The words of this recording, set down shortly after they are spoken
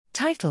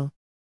Title: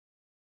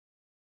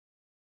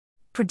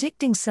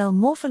 Predicting Cell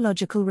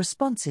Morphological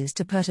Responses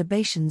to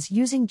Perturbations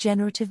Using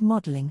Generative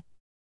Modeling.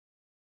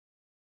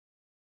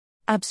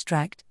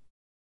 Abstract: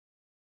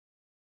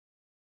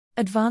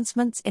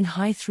 Advancements in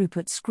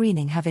high-throughput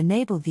screening have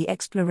enabled the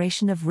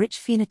exploration of rich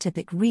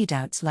phenotypic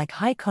readouts like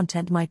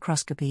high-content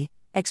microscopy,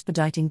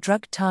 expediting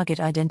drug target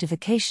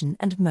identification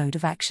and mode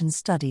of action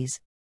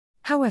studies.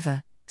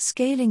 However,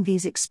 scaling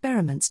these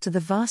experiments to the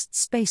vast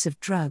space of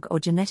drug or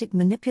genetic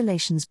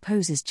manipulations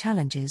poses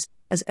challenges,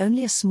 as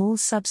only a small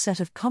subset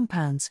of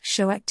compounds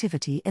show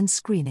activity in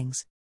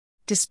screenings.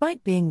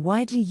 Despite being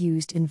widely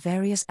used in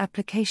various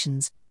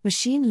applications,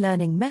 machine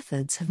learning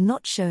methods have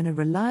not shown a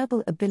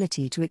reliable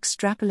ability to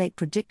extrapolate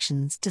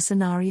predictions to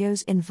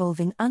scenarios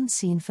involving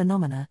unseen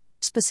phenomena,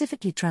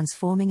 specifically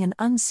transforming an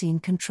unseen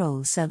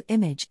control cell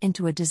image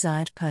into a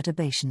desired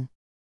perturbation.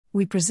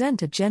 We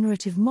present a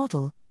generative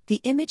model, the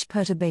Image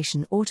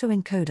Perturbation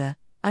Autoencoder,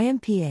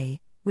 IMPA,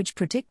 which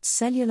predicts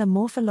cellular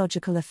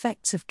morphological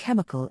effects of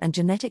chemical and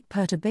genetic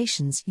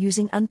perturbations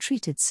using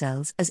untreated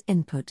cells as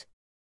input.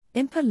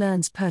 IMPA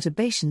learns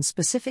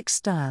perturbation-specific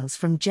styles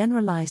from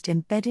generalized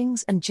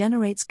embeddings and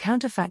generates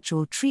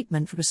counterfactual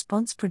treatment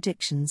response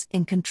predictions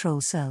in control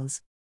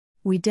cells.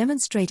 We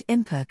demonstrate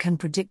IMPA can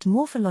predict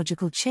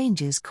morphological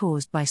changes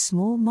caused by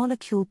small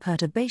molecule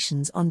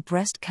perturbations on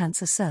breast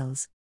cancer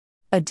cells.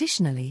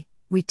 Additionally,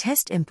 we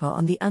test IMPA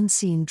on the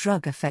unseen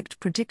drug effect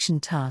prediction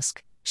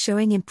task,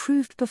 showing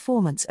improved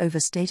performance over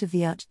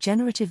state-of-the-art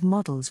generative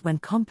models when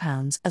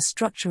compounds are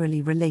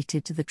structurally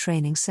related to the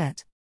training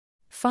set.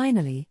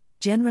 Finally,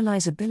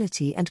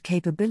 generalizability and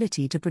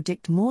capability to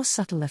predict more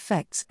subtle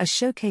effects are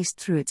showcased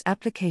through its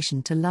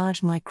application to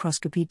large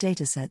microscopy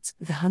datasets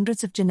with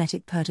hundreds of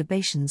genetic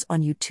perturbations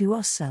on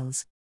U2OS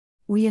cells.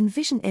 We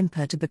envision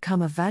IMPA to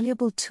become a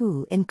valuable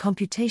tool in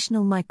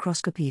computational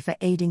microscopy for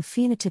aiding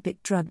phenotypic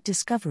drug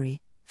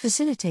discovery,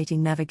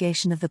 facilitating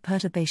navigation of the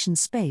perturbation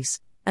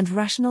space, and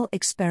rational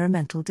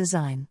experimental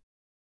design.